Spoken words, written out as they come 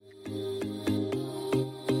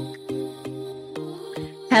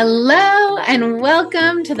Hello and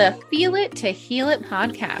welcome to the Feel It to Heal It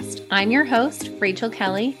podcast. I'm your host, Rachel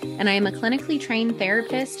Kelly, and I am a clinically trained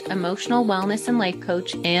therapist, emotional wellness and life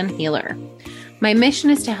coach, and healer. My mission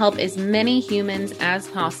is to help as many humans as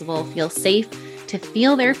possible feel safe to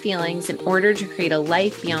feel their feelings in order to create a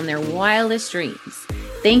life beyond their wildest dreams.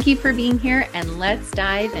 Thank you for being here, and let's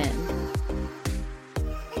dive in.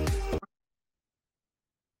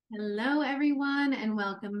 Hello, everyone, and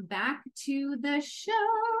welcome back to the show.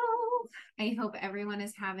 I hope everyone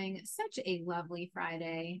is having such a lovely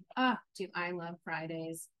Friday. Oh, do I love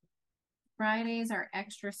Fridays. Fridays are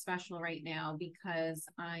extra special right now because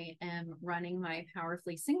I am running my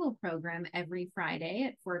Powerfully Single program every Friday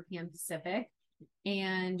at 4 p.m. Pacific.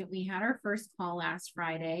 And we had our first call last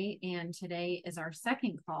Friday, and today is our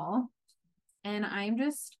second call. And I'm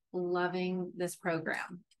just loving this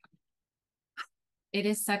program. It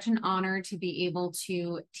is such an honor to be able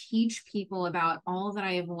to teach people about all that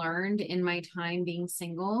I have learned in my time being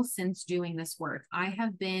single since doing this work. I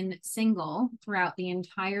have been single throughout the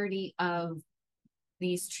entirety of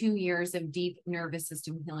these 2 years of deep nervous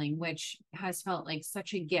system healing, which has felt like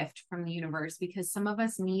such a gift from the universe because some of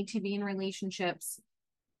us need to be in relationships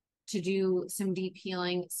to do some deep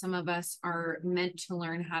healing. Some of us are meant to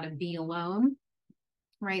learn how to be alone,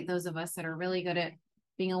 right? Those of us that are really good at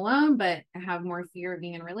being alone, but have more fear of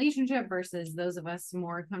being in a relationship versus those of us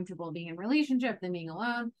more comfortable being in a relationship than being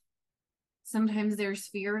alone. Sometimes there's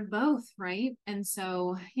fear of both, right? And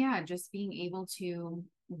so, yeah, just being able to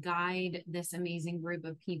guide this amazing group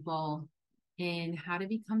of people in how to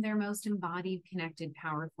become their most embodied, connected,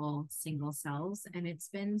 powerful single selves. And it's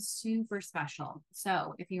been super special.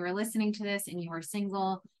 So if you are listening to this and you are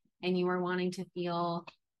single and you are wanting to feel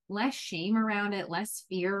less shame around it, less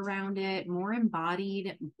fear around it, more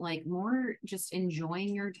embodied, like more just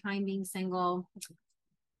enjoying your time being single,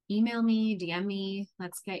 email me, DM me.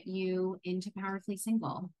 Let's get you into Powerfully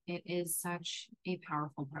Single. It is such a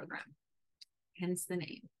powerful program, hence the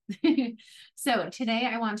name. So today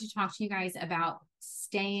I want to talk to you guys about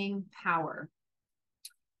staying power.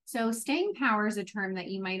 So staying power is a term that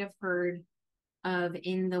you might have heard of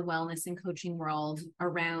in the wellness and coaching world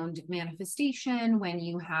around manifestation, when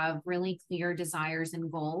you have really clear desires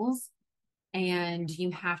and goals and you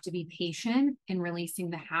have to be patient in releasing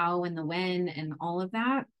the how and the when and all of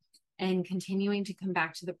that, and continuing to come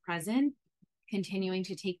back to the present, continuing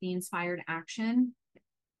to take the inspired action,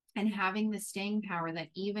 and having the staying power that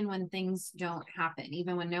even when things don't happen,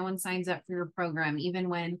 even when no one signs up for your program, even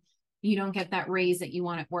when you don't get that raise that you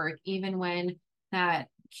want at work, even when that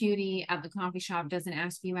cutie at the coffee shop doesn't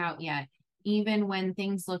ask you out yet, even when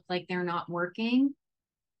things look like they're not working,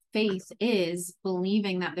 faith is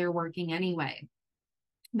believing that they're working anyway.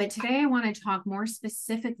 But today I want to talk more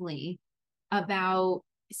specifically about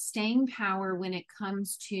staying power when it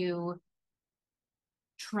comes to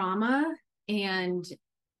trauma and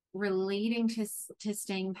relating to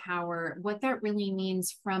staying power, what that really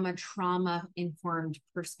means from a trauma informed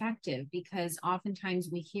perspective, because oftentimes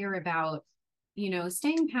we hear about,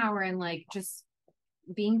 staying power and like just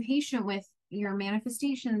being patient with your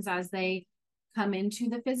manifestations as they come into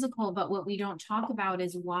the physical. But what we don't talk about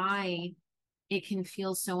is why it can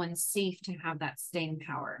feel so unsafe to have that staying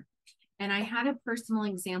power. And I had a personal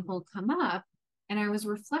example come up, and I was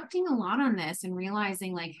reflecting a lot on this and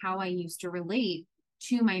realizing like how I used to relate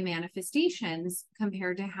to my manifestations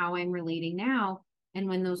compared to how I'm relating now. And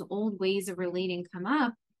when those old ways of relating come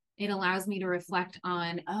up, it allows me to reflect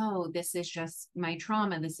on, oh, this is just my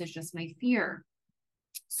trauma. This is just my fear.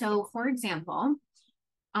 So, for example,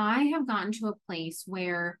 I have gotten to a place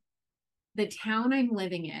where the town I'm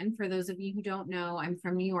living in, for those of you who don't know, I'm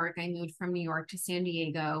from New York. I moved from New York to San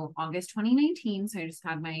Diego, August 2019. So I just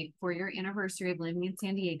had my 4-year anniversary of living in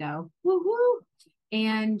San Diego. Woo-hoo!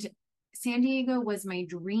 And San Diego was my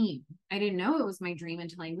dream. I didn't know it was my dream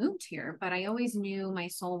until I moved here, but I always knew my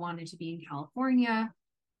soul wanted to be in California.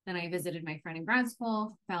 Then I visited my friend in grad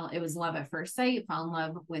school, it was love at first sight, fell in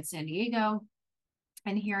love with San Diego.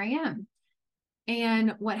 And here I am.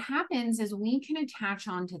 And what happens is we can attach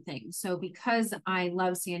on to things. So because I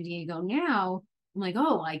love San Diego now, I'm like,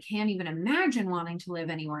 oh, I can't even imagine wanting to live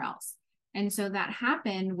anywhere else. And so that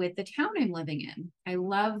happened with the town I'm living in. I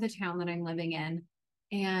love the town that I'm living in.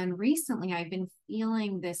 And recently I've been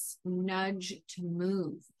feeling this nudge to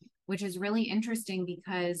move, which is really interesting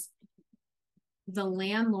because the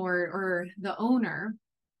landlord or the owner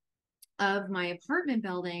of my apartment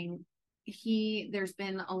building, there's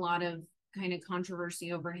been a lot of kind of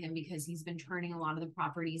controversy over him because he's been turning a lot of the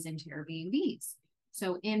properties into Airbnbs.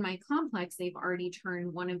 So in my complex, they've already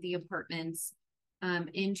turned one of the apartments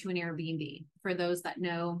into an Airbnb. For those that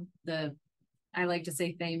know the I like to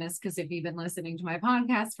say famous because if you've been listening to my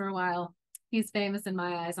podcast for a while, he's famous in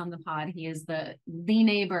my eyes on the pod. He is the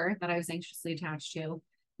neighbor that I was anxiously attached to.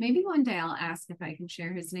 Maybe one day I'll ask if I can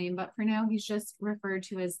share his name, but for now he's just referred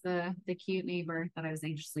to as the cute neighbor that I was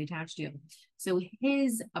anxiously attached to. So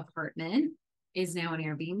his apartment is now an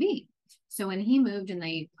Airbnb. So when he moved and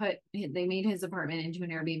they made his apartment into an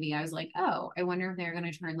Airbnb, I was like, oh, I wonder if they're going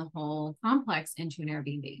to turn the whole complex into an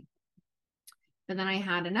Airbnb. But then I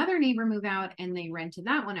had another neighbor move out and they rented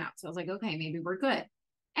that one out. So I was like, okay, maybe we're good.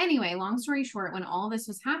 Anyway, long story short, when all this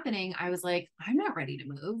was happening, I was like, I'm not ready to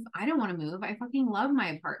move. I don't want to move. I fucking love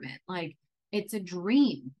my apartment. Like, it's a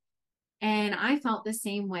dream. And I felt the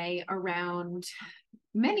same way around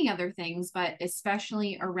many other things, but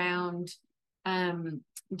especially around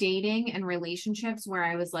dating and relationships where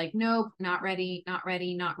I was like, nope, not ready, not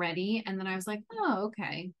ready, not ready. And then I was like, oh,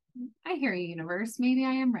 okay. I hear you, universe. Maybe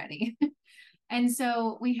I am ready. And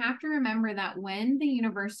so we have to remember that when the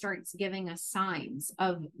universe starts giving us signs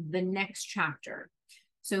of the next chapter.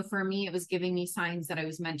 So for me, it was giving me signs that I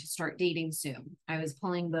was meant to start dating soon. I was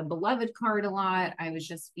pulling the beloved card a lot. I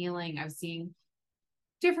was seeing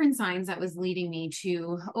different signs that was leading me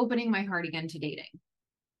to opening my heart again to dating.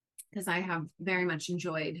 Because I have very much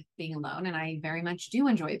enjoyed being alone and I very much do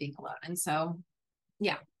enjoy being alone. And so,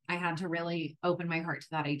 yeah, I had to really open my heart to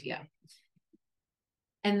that idea.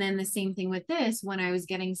 And then the same thing with this, when I was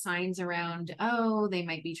getting signs around, oh, they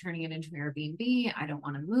might be turning it into Airbnb. I don't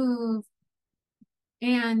want to move.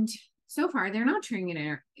 And so far, they're not turning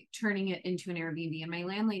it into an Airbnb. And my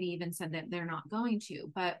landlady even said that they're not going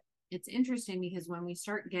to. But it's interesting because when we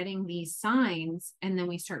start getting these signs and then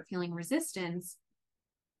we start feeling resistance,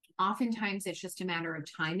 oftentimes it's just a matter of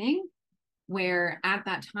timing, where at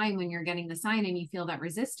that time when you're getting the sign and you feel that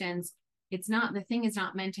resistance, the thing is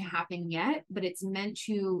not meant to happen yet, but it's meant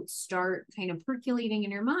to start kind of percolating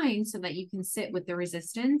in your mind so that you can sit with the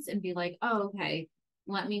resistance and be like, oh, okay,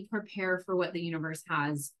 let me prepare for what the universe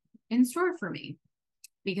has in store for me,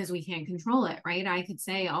 because we can't control it, right? I could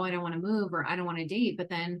say, oh, I don't want to move or I don't want to date, but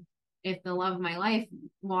then if the love of my life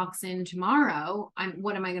walks in tomorrow,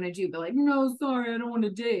 what am I going to do? Be like, no, sorry, I don't want to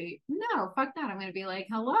date. No, fuck that. I'm going to be like,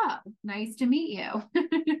 hello, nice to meet you.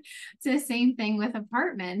 It's the same thing with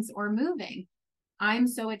apartments or moving. I'm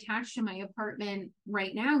so attached to my apartment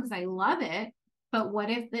right now because I love it. But what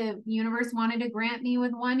if the universe wanted to grant me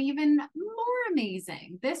with one even more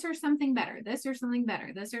amazing? This or something better, this or something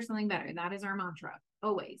better, this or something better. That is our mantra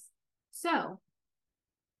always. So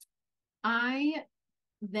I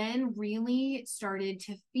then really started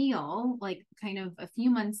to feel like kind of a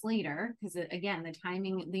few months later, because again,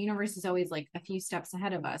 the universe is always like a few steps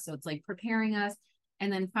ahead of us. So it's like preparing us.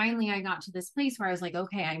 And then finally I got to this place where I was like,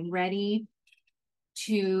 okay, I'm ready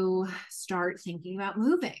to start thinking about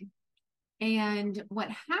moving. And what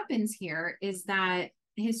happens here is that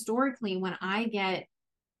historically, when I get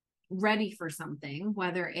ready for something,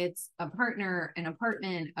 whether it's a partner, an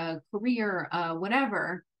apartment, a career,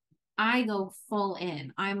 whatever, I go full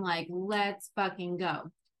in. I'm like, let's fucking go.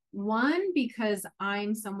 One, because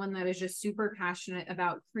I'm someone that is just super passionate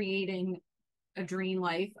about creating a dream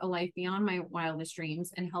life, a life beyond my wildest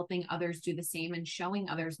dreams, and helping others do the same and showing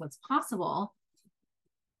others what's possible.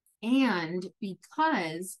 And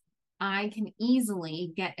because I can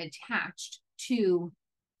easily get attached to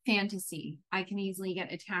fantasy, I can easily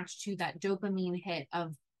get attached to that dopamine hit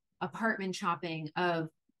of apartment shopping, of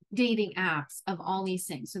dating apps, of all these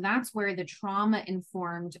things. So that's where the trauma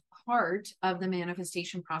informed part of the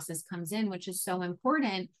manifestation process comes in, which is so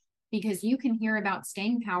important, because you can hear about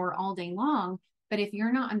staying power all day long, but if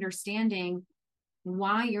you're not understanding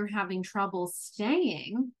why you're having trouble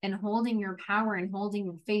staying and holding your power and holding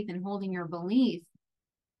your faith and holding your belief,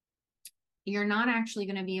 you're not actually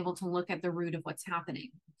going to be able to look at the root of what's happening.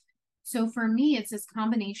 So for me, it's this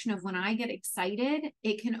combination of when I get excited,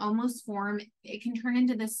 it can turn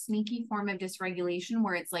into this sneaky form of dysregulation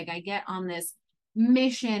where it's like I get on this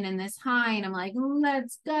mission and this high and I'm like,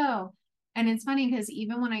 let's go. And it's funny because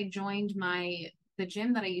even when I joined the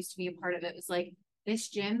gym that I used to be a part of, it was like this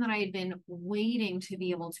gym that I had been waiting to be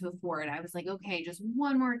able to afford. I was like, okay, just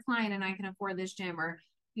one more client and I can afford this gym, or,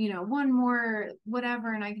 one more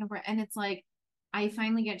whatever and I can afford. And it's like, I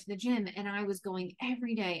finally get to the gym and I was going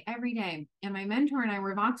every day. And my mentor and I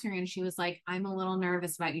were boxing, and she was like, I'm a little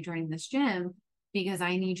nervous about you joining this gym because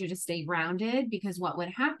I need you to stay grounded, because what would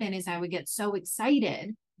happen is I would get so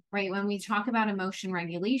excited, right? When we talk about emotion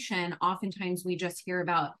regulation, oftentimes we just hear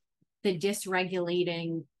about the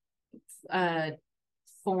dysregulating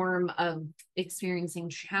form of experiencing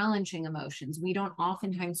challenging emotions. We don't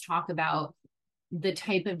oftentimes talk about the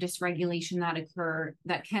type of dysregulation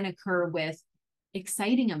that can occur with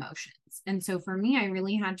exciting emotions. And so for me, I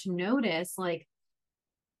really had to notice, like,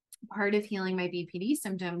 part of healing my BPD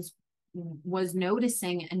symptoms was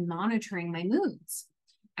noticing and monitoring my moods.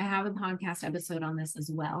 I have a podcast episode on this as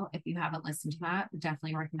well. If you haven't listened to that,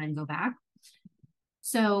 definitely recommend go back.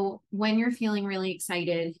 So when you're feeling really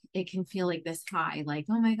excited, it can feel like this high, like,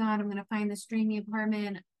 oh my God, I'm going to find this dreamy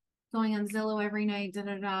apartment, going on Zillow every night, da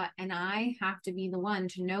da da. And I have to be the one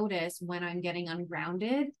to notice when I'm getting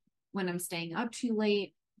ungrounded, when I'm staying up too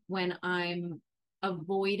late, when I'm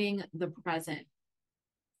avoiding the present.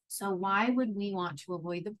 So why would we want to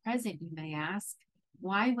avoid the present, you may ask?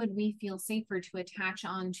 Why would we feel safer to attach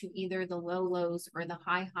on to either the low lows or the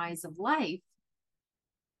high highs of life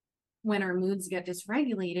when our moods get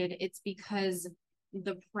dysregulated? It's because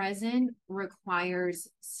the present requires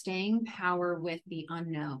staying power with the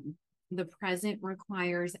unknown. The present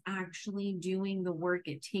requires actually doing the work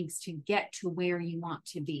it takes to get to where you want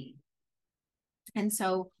to be. And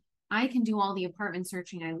so I can do all the apartment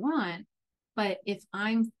searching I want, but if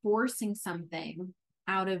I'm forcing something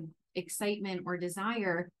out of excitement or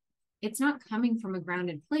desire, it's not coming from a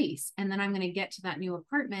grounded place. And then I'm going to get to that new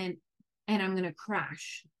apartment and I'm going to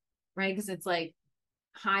crash, right? Because it's like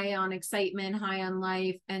high on excitement, high on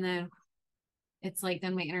life. And then it's like,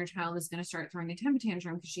 then my inner child is going to start throwing a temper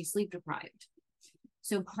tantrum because she's sleep deprived.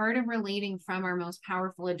 So part of relating from our most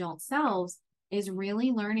powerful adult selves is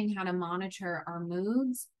really learning how to monitor our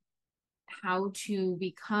moods, how to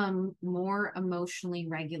become more emotionally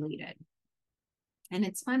regulated. And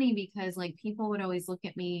it's funny because like people would always look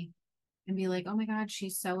at me and be like, oh my God,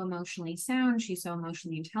 she's so emotionally sound. She's so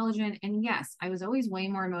emotionally intelligent. And yes, I was always way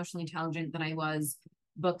more emotionally intelligent than I was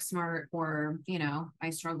book smart, or, you know, I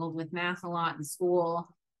struggled with math a lot in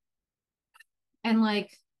school. And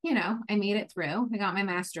like, you know, I made it through. I got my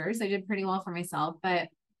master's. I did pretty well for myself. But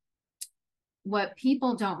what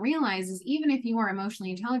people don't realize is even if you are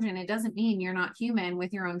emotionally intelligent, it doesn't mean you're not human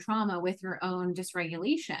with your own trauma, with your own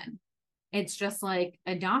dysregulation. It's just like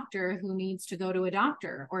a doctor who needs to go to a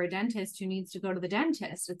doctor, or a dentist who needs to go to the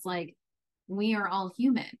dentist. It's like, we are all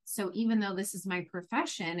human. So even though this is my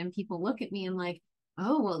profession and people look at me and like,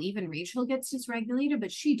 oh, well, even Rachel gets dysregulated,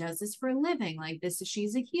 but she does this for a living. Like this is,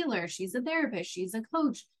 she's a healer, she's a therapist, she's a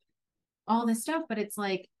coach, all this stuff. But it's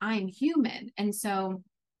like, I'm human. And so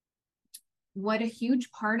what a huge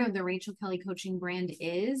part of the Rachel Kelly coaching brand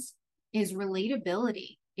is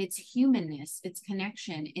relatability. It's humanness, it's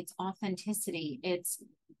connection, it's authenticity. It's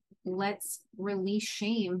let's release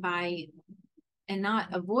shame by, and not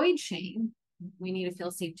avoid shame. We need to feel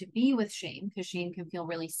safe to be with shame because shame can feel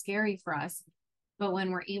really scary for us. But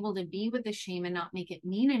when we're able to be with the shame and not make it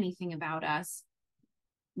mean anything about us,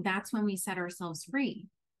 that's when we set ourselves free.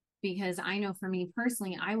 Because I know for me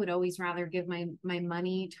personally, I would always rather give my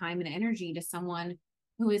money, time, and energy to someone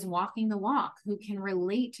who is walking the walk, who can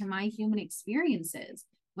relate to my human experiences.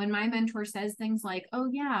 When my mentor says things like, oh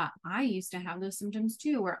yeah, I used to have those symptoms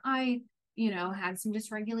too, or I, you know, had some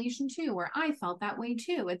dysregulation too, or I felt that way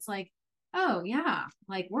too. It's like, oh yeah,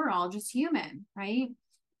 like we're all just human, right?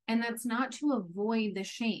 And that's not to avoid the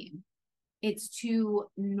shame. It's to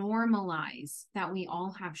normalize that we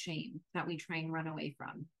all have shame that we try and run away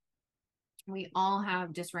from. We all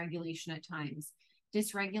have dysregulation at times.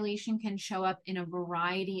 Dysregulation can show up in a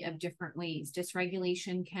variety of different ways.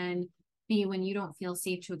 Dysregulation can be when you don't feel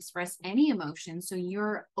safe to express any emotion, so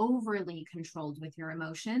you're overly controlled with your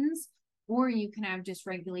emotions. Or you can have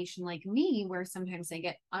dysregulation like me, where sometimes I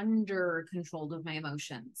get under controlled of my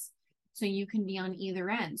emotions. So you can be on either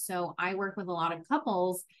end. So I work with a lot of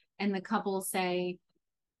couples, and the couples say,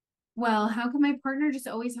 well, how come my partner just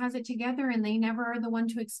always has it together and they never are the one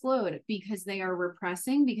to explode? Because they are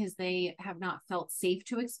repressing, because they have not felt safe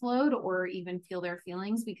to explode or even feel their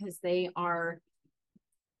feelings, because they are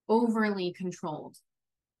overly controlled.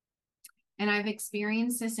 And I've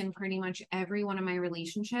experienced this in pretty much every one of my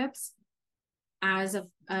relationships. As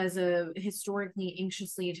a historically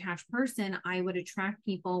anxiously attached person, I would attract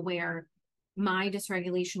people where my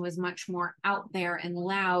dysregulation was much more out there and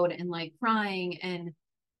loud and like crying and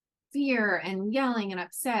fear and yelling and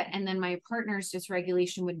upset. And then my partner's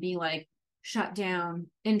dysregulation would be like shut down,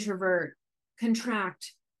 introvert,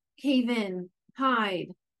 contract, cave in, hide.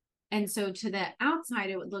 And so to the outside,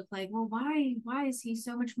 it would look like, well, why is he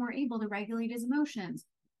so much more able to regulate his emotions?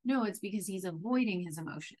 No, it's because he's avoiding his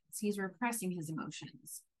emotions. He's repressing his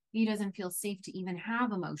emotions. He doesn't feel safe to even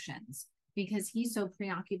have emotions because he's so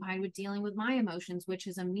preoccupied with dealing with my emotions, which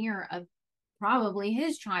is a mirror of probably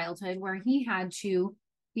his childhood, where he had to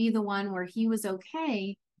be the one where he was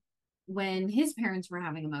okay when his parents were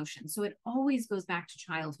having emotions. So it always goes back to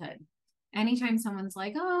childhood. Anytime someone's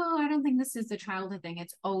like, oh, I don't think this is a childhood thing,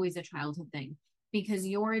 it's always a childhood thing. because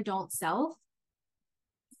your adult self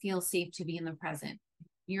feels safe to be in the present.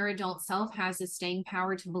 Your adult self has the staying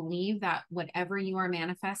power to believe that whatever you are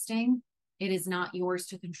manifesting, it is not yours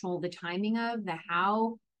to control the timing of, the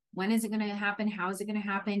how, when is it going to happen, how is it going to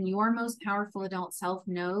happen. Your most powerful adult self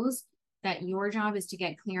knows that your job is to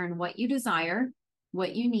get clear on what you desire,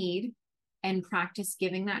 what you need, and practice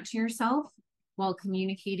giving that to yourself while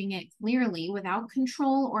communicating it clearly without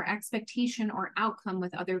control or expectation or outcome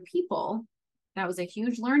with other people. That was a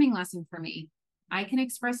huge learning lesson for me. I can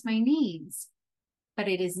express my needs, but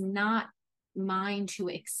it is not mine to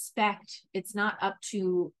expect. It's not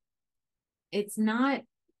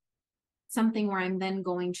something where I'm then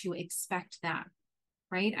going to expect that,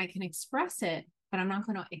 right? I can express it, but I'm not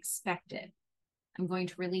going to expect it. I'm going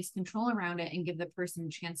to release control around it and give the person a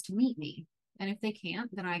chance to meet me. And if they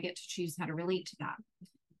can't, then I get to choose how to relate to that.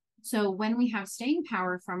 So when we have staying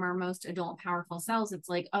power from our most adult powerful selves, it's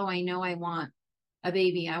like, oh, I know I want a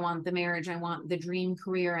baby. I want the marriage. I want the dream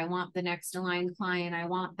career. I want the next aligned client. I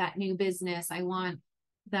want that new business. I want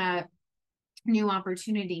that new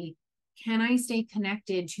opportunity. Can I stay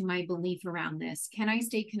connected to my belief around this? Can I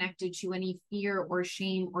stay connected to any fear or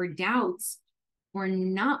shame or doubts or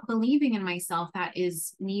not believing in myself that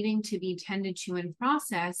is needing to be tended to and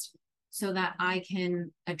processed so that I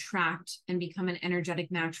can attract and become an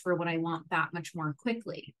energetic match for what I want that much more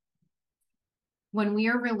quickly? When we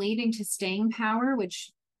are relating to staying power,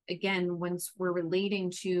 which again, once we're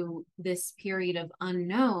relating to this period of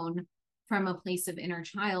unknown from a place of inner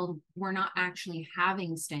child, we're not actually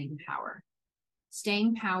having staying power.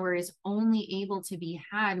 Staying power is only able to be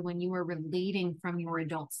had when you are relating from your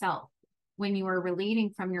adult self. When you are relating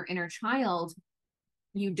from your inner child,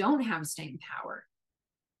 you don't have staying power.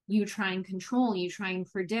 You try and control, you try and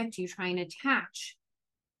predict, you try and attach,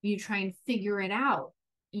 you try and figure it out.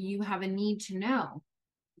 You have a need to know.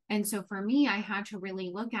 And so for me, I had to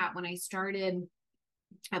really look at, when I started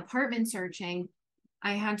apartment searching,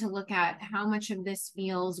 I had to look at how much of this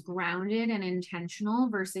feels grounded and intentional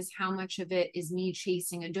versus how much of it is me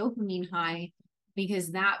chasing a dopamine high,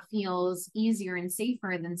 because that feels easier and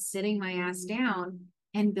safer than sitting my ass down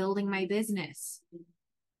and building my business,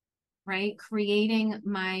 right? Creating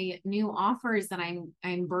my new offers that I'm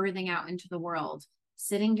birthing out into the world,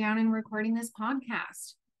 sitting down and recording this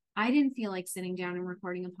podcast. I didn't feel like sitting down and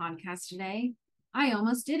recording a podcast today. I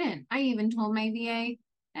almost didn't. I even told my VA,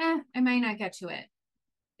 I might not get to it,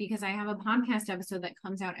 because I have a podcast episode that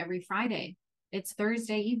comes out every Friday. It's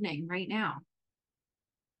Thursday evening right now.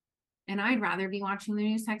 And I'd rather be watching the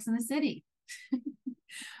new Sex and the City.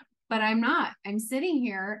 But I'm not. I'm sitting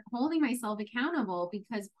here holding myself accountable,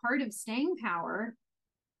 because part of staying power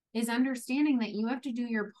is understanding that you have to do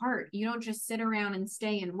your part. You don't just sit around and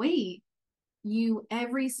stay and wait. You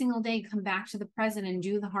every single day come back to the present and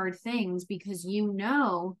do the hard things, because you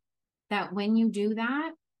know that when you do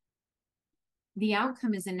that, the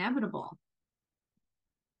outcome is inevitable.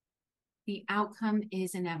 The outcome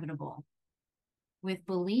is inevitable. With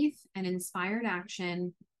belief and inspired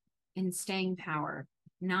action and staying power,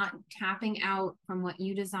 not tapping out from what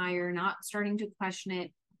you desire, not starting to question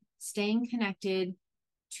it, staying connected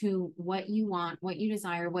to what you want, what you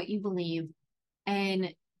desire, what you believe,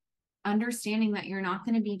 and understanding that you're not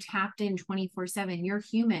going to be tapped in 24/7. You're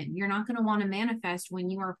human. You're not going to want to manifest when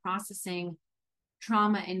you are processing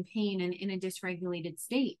trauma and pain and in a dysregulated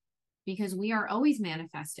state, because we are always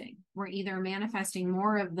manifesting. We're either manifesting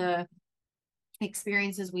more of the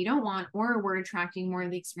experiences we don't want, or we're attracting more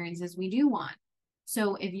of the experiences we do want.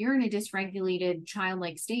 So if you're in a dysregulated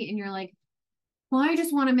childlike state and you're like, well, I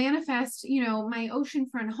just want to manifest, my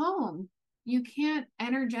oceanfront home. You can't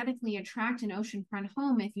energetically attract an oceanfront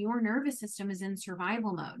home if your nervous system is in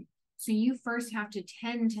survival mode. So you first have to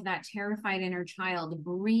tend to that terrified inner child,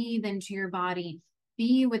 breathe into your body,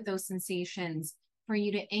 be with those sensations for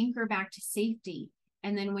you to anchor back to safety.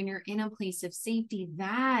 And then when you're in a place of safety,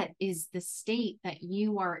 that is the state that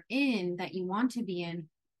you are in, that you want to be in,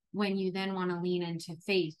 when you then want to lean into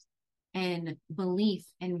faith and belief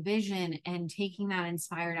and vision and taking that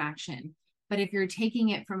inspired action. But if you're taking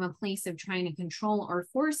it from a place of trying to control or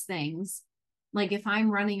force things, like if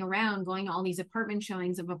I'm running around going to all these apartment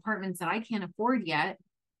showings of apartments that I can't afford yet,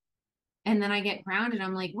 and then I get grounded,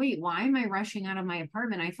 I'm like, wait, why am I rushing out of my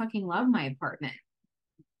apartment? I fucking love my apartment.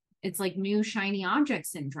 It's like new shiny object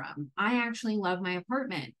syndrome. I actually love my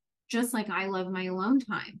apartment, just like I love my alone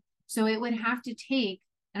time. So it would have to take,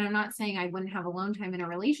 and I'm not saying I wouldn't have alone time in a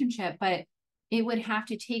relationship, but it would have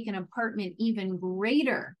to take an apartment even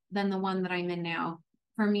greater than the one that I'm in now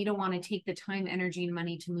for me to want to take the time, energy, and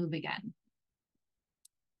money to move again.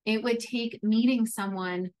 It would take meeting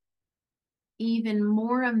someone even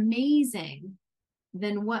more amazing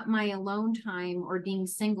then what my alone time or being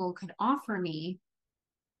single could offer me,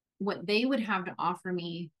 what they would have to offer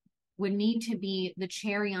me would need to be the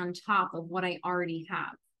cherry on top of what I already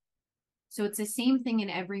have. So it's the same thing in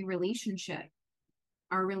every relationship.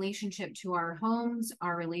 Our relationship to our homes,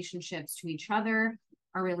 our relationships to each other,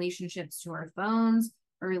 our relationships to our phones,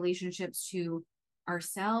 our relationships to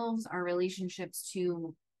ourselves, our relationships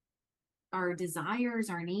to our desires,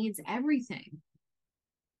 our needs, everything.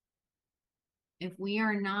 If we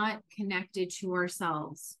are not connected to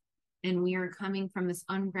ourselves and we are coming from this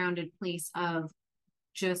ungrounded place of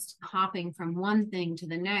just hopping from one thing to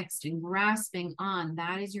the next and grasping on,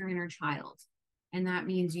 that is your inner child. And that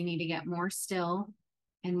means you need to get more still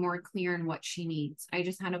and more clear in what she needs. I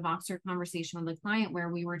just had a Voxer conversation with a client where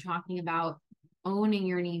we were talking about owning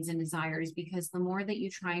your needs and desires, because the more that you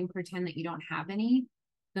try and pretend that you don't have any,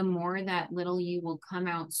 the more that little you will come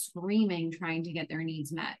out screaming, trying to get their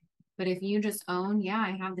needs met. But if you just own, yeah,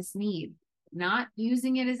 I have this need, not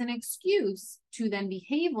using it as an excuse to then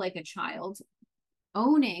behave like a child,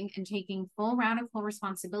 owning and taking full radical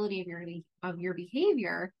responsibility of your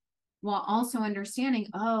behavior, while also understanding,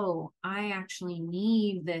 oh, I actually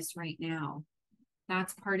need this right now.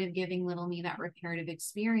 That's part of giving little me that reparative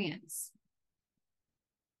experience.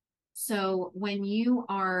 So when you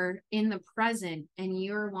are in the present and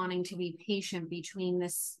you're wanting to be patient between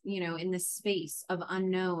this, in this space of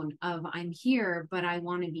unknown, of I'm here, but I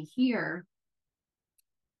want to be here.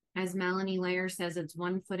 As Melanie Layer says, it's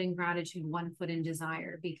 1 foot in gratitude, 1 foot in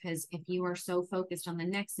desire. Because if you are so focused on the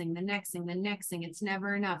next thing, it's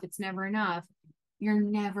never enough, you're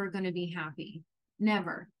never going to be happy.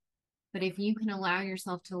 Never. But if you can allow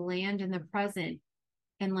yourself to land in the present,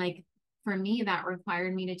 and for me, that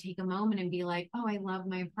required me to take a moment and be like, oh, I love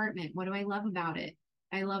my apartment. What do I love about it?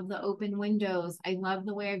 I love the open windows. I love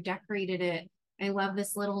the way I've decorated it. I love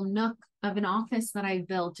this little nook of an office that I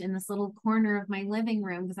built in this little corner of my living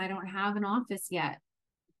room because I don't have an office yet.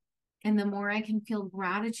 And the more I can feel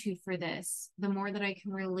gratitude for this, the more that I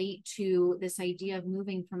can relate to this idea of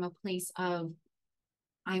moving from a place of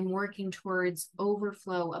I'm working towards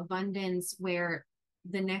overflow, abundance, where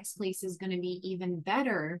the next place is going to be even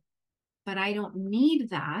better. But I don't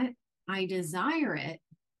need that. I desire it,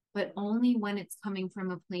 but only when it's coming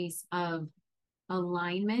from a place of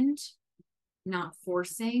alignment, not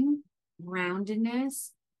forcing,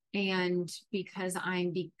 groundedness, and because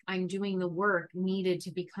I'm doing the work needed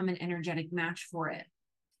to become an energetic match for it.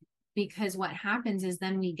 Because what happens is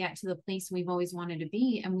then we get to the place we've always wanted to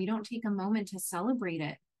be, and we don't take a moment to celebrate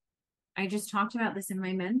it. I just talked about this in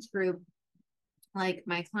my men's group.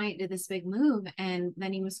 My client did this big move, and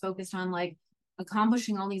then he was focused on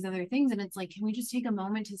accomplishing all these other things. And it's can we just take a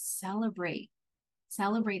moment to celebrate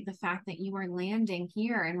the fact that you are landing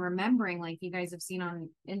here, and remembering, like you guys have seen on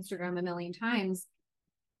Instagram a million times,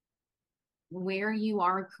 where you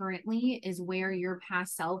are currently is where your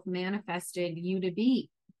past self manifested you to be.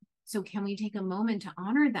 So can we take a moment to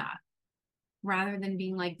honor that rather than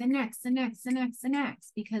being like the next?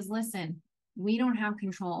 Because listen, we don't have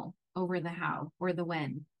control over the how or the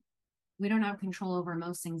when. We don't have control over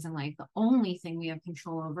most things in life. The only thing we have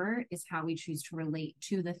control over is how we choose to relate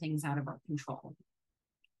to the things out of our control.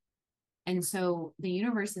 And so the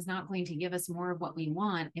universe is not going to give us more of what we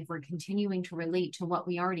want if we're continuing to relate to what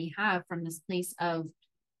we already have from this place of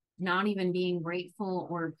not even being grateful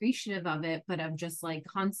or appreciative of it, but of just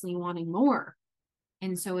constantly wanting more.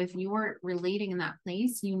 And so if you're relating in that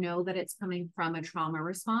place, you know that it's coming from a trauma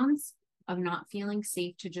response of not feeling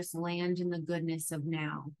safe to just land in the goodness of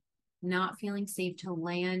now, not feeling safe to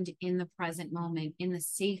land in the present moment, in the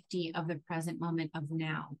safety of the present moment of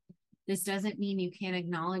now. This doesn't mean you can't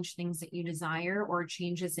acknowledge things that you desire or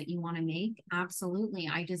changes that you want to make. Absolutely.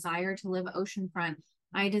 I desire to live oceanfront.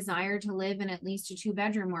 I desire to live in at least a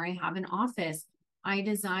 2-bedroom where I have an office. I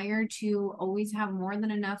desire to always have more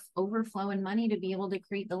than enough overflow and money to be able to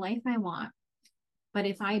create the life I want. But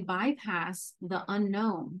if I bypass the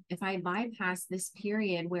unknown, if I bypass this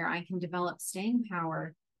period where I can develop staying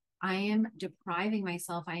power, I am depriving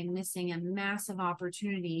myself. I am missing a massive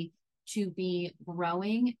opportunity to be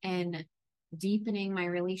growing and deepening my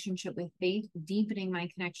relationship with faith, deepening my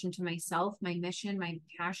connection to myself, my mission, my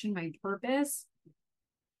passion, my purpose,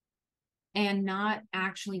 and not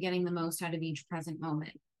actually getting the most out of each present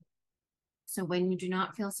moment. So when you do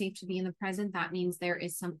not feel safe to be in the present, that means there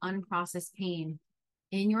is some unprocessed pain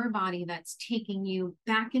in your body that's taking you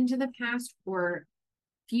back into the past or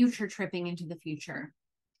future tripping into the future.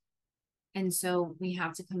 And so we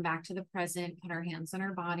have to come back to the present, put our hands on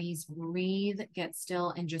our bodies, breathe, get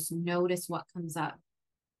still, and just notice what comes up.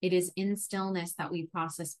 It is in stillness that we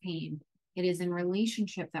process pain. It is in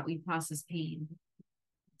relationship that we process pain.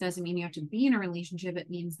 Doesn't mean you have to be in a relationship. It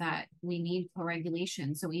means that we need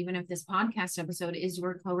co-regulation. So even if this podcast episode is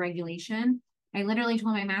your co-regulation, I literally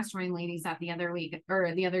told my mastermind ladies that the other week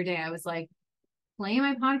or the other day, I was like, play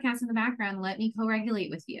my podcast in the background. Let me co-regulate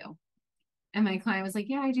with you. And my client was like,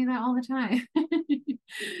 yeah, I do that all the time.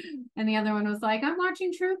 And the other one was like, I'm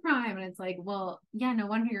watching true crime. And it's like, well, yeah, no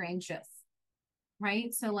wonder you're anxious.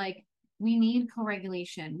 Right. So like we need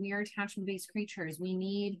co-regulation. We are attachment-based creatures. We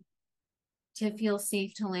need to feel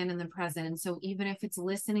safe to land in the present. And so even if it's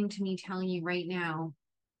listening to me telling you right now,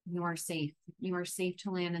 you are safe. You are safe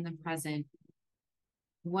to land in the present.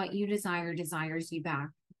 What you desire desires you back.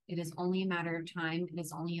 It is only a matter of time. It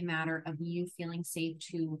is only a matter of you feeling safe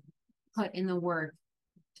to put in the work,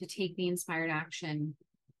 to take the inspired action,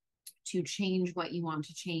 to change what you want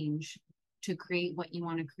to change, to create what you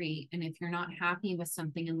want to create. And if you're not happy with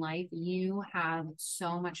something in life, you have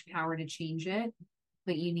so much power to change it,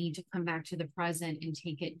 but you need to come back to the present and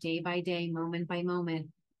take it day by day, moment by moment,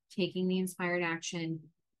 taking the inspired action,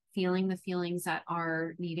 feeling the feelings that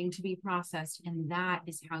are needing to be processed. And that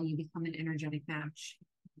is how you become an energetic match,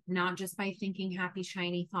 not just by thinking happy,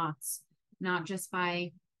 shiny thoughts, not just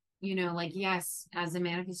by, you know, like, yes, as the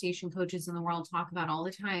manifestation coaches in the world talk about all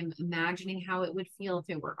the time, imagining how it would feel if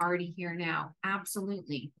it were already here now.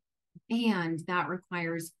 Absolutely. And that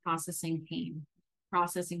requires processing pain,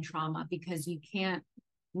 processing trauma, because you can't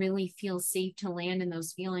really feel safe to land in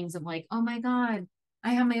those feelings of like, oh my God,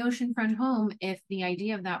 I have my oceanfront home. If the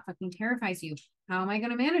idea of that fucking terrifies you, how am I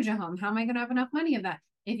going to manage a home? How am I going to have enough money of that?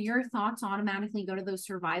 If your thoughts automatically go to those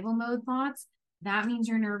survival mode thoughts, that means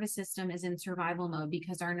your nervous system is in survival mode,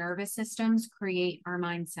 because our nervous systems create our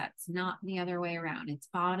mindsets, not the other way around. It's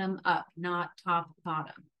bottom up, not top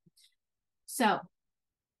bottom. So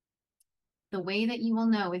the way that you will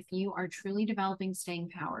know if you are truly developing staying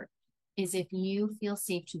power is if you feel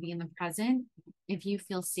safe to be in the present, if you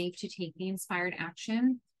feel safe to take the inspired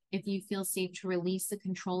action, if you feel safe to release the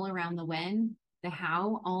control around the when, the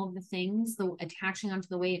how, all of the things, the attaching onto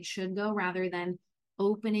the way it should go, rather than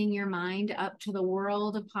opening your mind up to the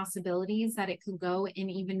world of possibilities that it could go in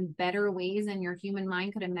even better ways than your human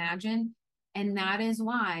mind could imagine. And that is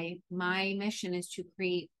why my mission is to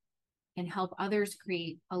create and help others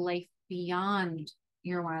create a life beyond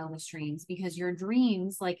your wildest dreams. Because your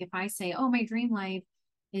dreams, like if I say, oh, my dream life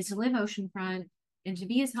is to live oceanfront and to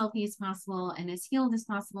be as healthy as possible and as healed as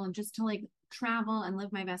possible and just to like travel and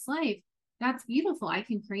live my best life, that's beautiful. I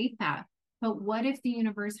can create that. But what if the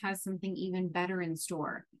universe has something even better in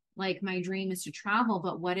store? Like my dream is to travel,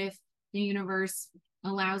 but what if the universe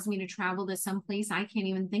allows me to travel to some place I can't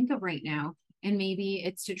even think of right now? And maybe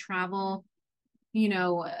it's to travel, you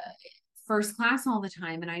know, first class all the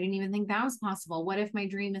time. And I didn't even think that was possible. What if my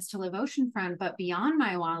dream is to live oceanfront, but beyond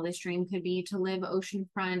my wildest dream could be to live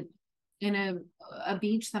oceanfront in a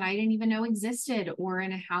beach that I didn't even know existed, or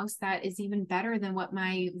in a house that is even better than what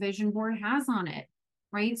my vision board has on it.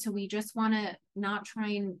 Right. So we just want to not try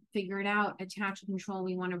and figure it out, attach control.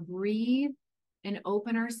 We want to breathe and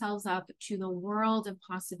open ourselves up to the world of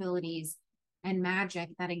possibilities and magic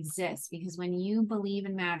that exists. Because when you believe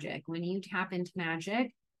in magic, when you tap into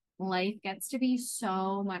magic, life gets to be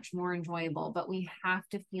so much more enjoyable. But we have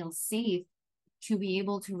to feel safe to be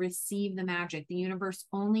able to receive the magic. The universe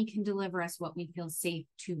only can deliver us what we feel safe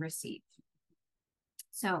to receive.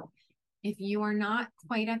 So if you are not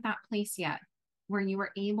quite at that place yet where you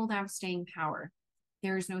are able to have staying power,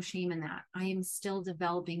 there is no shame in that. I am still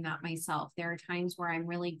developing that myself. There are times where I'm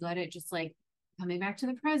really good at just like coming back to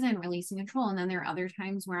the present, releasing control. And then there are other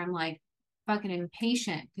times where I'm like fucking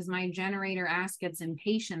impatient because my generator ass gets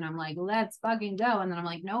impatient. I'm like, let's fucking go. And then I'm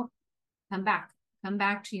like, nope, come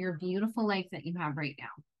back to your beautiful life that you have right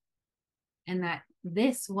now. And that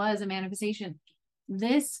this was a manifestation.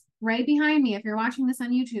 This right behind me, if you're watching this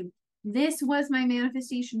on YouTube, this was my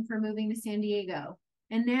manifestation for moving to San Diego.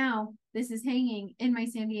 And now this is hanging in my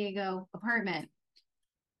San Diego apartment.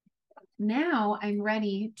 Now I'm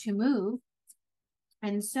ready to move.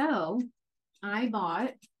 And so I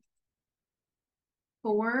bought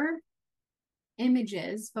 4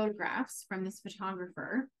 images, photographs from this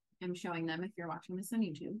photographer. I'm showing them if you're watching this on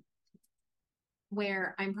YouTube,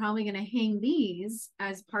 where I'm probably going to hang these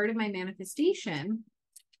as part of my manifestation.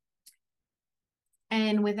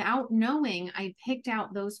 And without knowing, I picked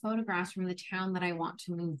out those photographs from the town that I want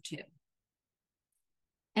to move to.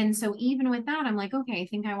 And so even with that, I'm like, okay, I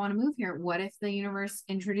think I want to move here. What if the universe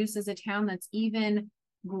introduces a town that's even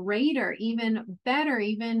greater, even better,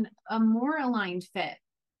 even a more aligned fit?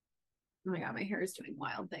 Oh my God, my hair is doing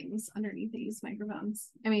wild things underneath these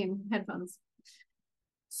headphones.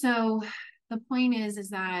 So the point is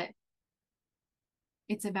that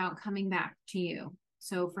it's about coming back to you.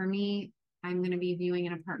 So for me, I'm going to be viewing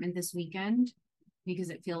an apartment this weekend because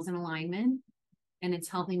it feels in alignment and it's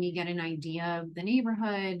helping me get an idea of the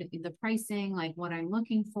neighborhood, the pricing, like what I'm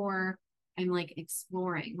looking for. I'm like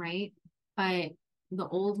exploring, right? But the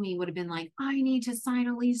old me would have been like, I need to sign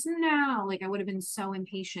a lease now. Like I would have been so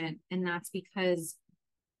impatient. And that's because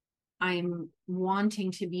I'm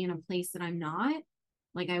wanting to be in a place that I'm not.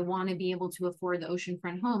 Like I want to be able to afford the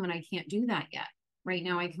oceanfront home and I can't do that yet. Right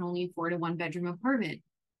now I can only afford a 1-bedroom apartment.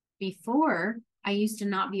 Before, I used to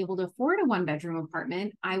not be able to afford a 1-bedroom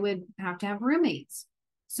apartment. I would have to have roommates.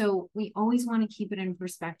 So we always want to keep it in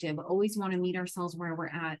perspective, always want to meet ourselves where we're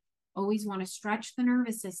at, always want to stretch the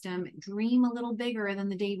nervous system, dream a little bigger than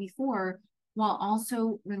the day before, while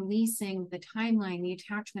also releasing the timeline, the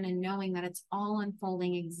attachment, and knowing that it's all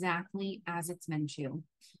unfolding exactly as it's meant to.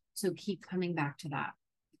 So keep coming back to that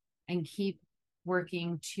and keep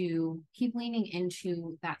working to keep leaning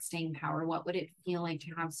into that staying power. What would it feel like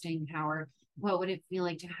to have staying power? What would it feel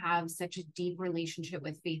like to have such a deep relationship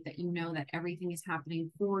with faith that you know that everything is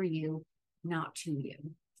happening for you, not to you?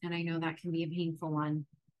 And I know that can be a painful one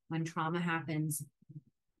when trauma happens,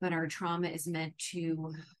 but our trauma is meant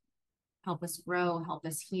to help us grow, help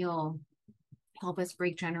us heal, help us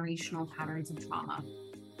break generational patterns of trauma.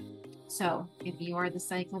 So if you are the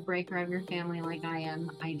cycle breaker of your family like I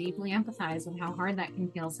am, I deeply empathize with how hard that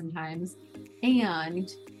can feel sometimes.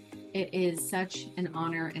 And it is such an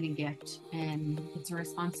honor and a gift. And it's a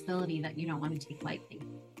responsibility that you don't want to take lightly.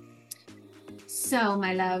 So,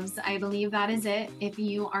 my loves, I believe that is it. If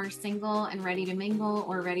you are single and ready to mingle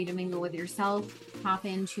or ready to mingle with yourself, hop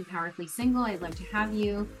into Powerfully Single. I'd love to have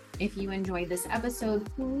you. If you enjoyed this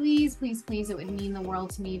episode, please, please, please, it would mean the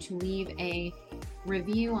world to me to leave a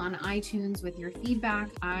review on iTunes with your feedback.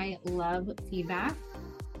 I love feedback.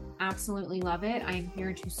 Absolutely love it. I'm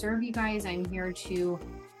here to serve you guys. I'm here to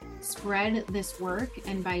spread this work.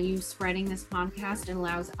 And by you spreading this podcast, it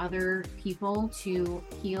allows other people to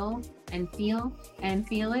heal and feel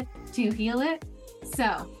it, to heal it.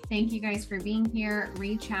 So thank you guys for being here.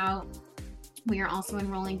 Reach out. We are also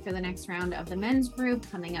enrolling for the next round of the men's group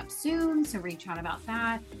coming up soon. So reach out about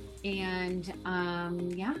that. And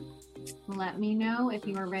yeah, let me know if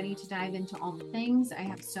you are ready to dive into all the things. I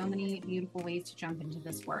have so many beautiful ways to jump into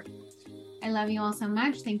this work. I love you all so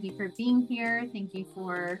much. Thank you for being here. Thank you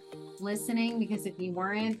for listening, because if you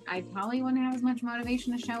weren't, I probably wouldn't have as much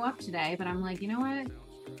motivation to show up today. But I'm like, you know what?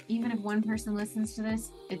 Even if one person listens to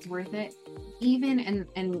this, it's worth it. Even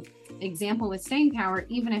an example with staying power,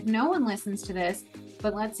 even if no one listens to this,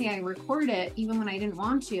 but let's say I record it even when I didn't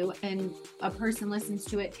want to, and a person listens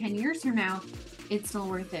to it 10 years from now, it's still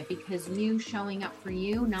worth it, because you showing up for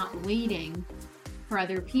you, not waiting for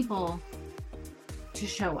other people to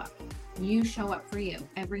show up. You show up for you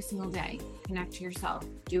every single day. Connect to yourself.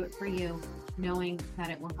 Do it for you, knowing that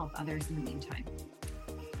it will help others in the meantime.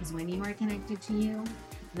 Because when you are connected to you,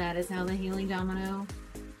 that is how the healing domino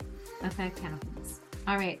effect happens.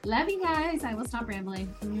 All right. Love you guys. I will stop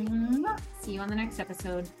rambling. See you on the next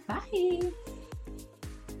episode. Bye.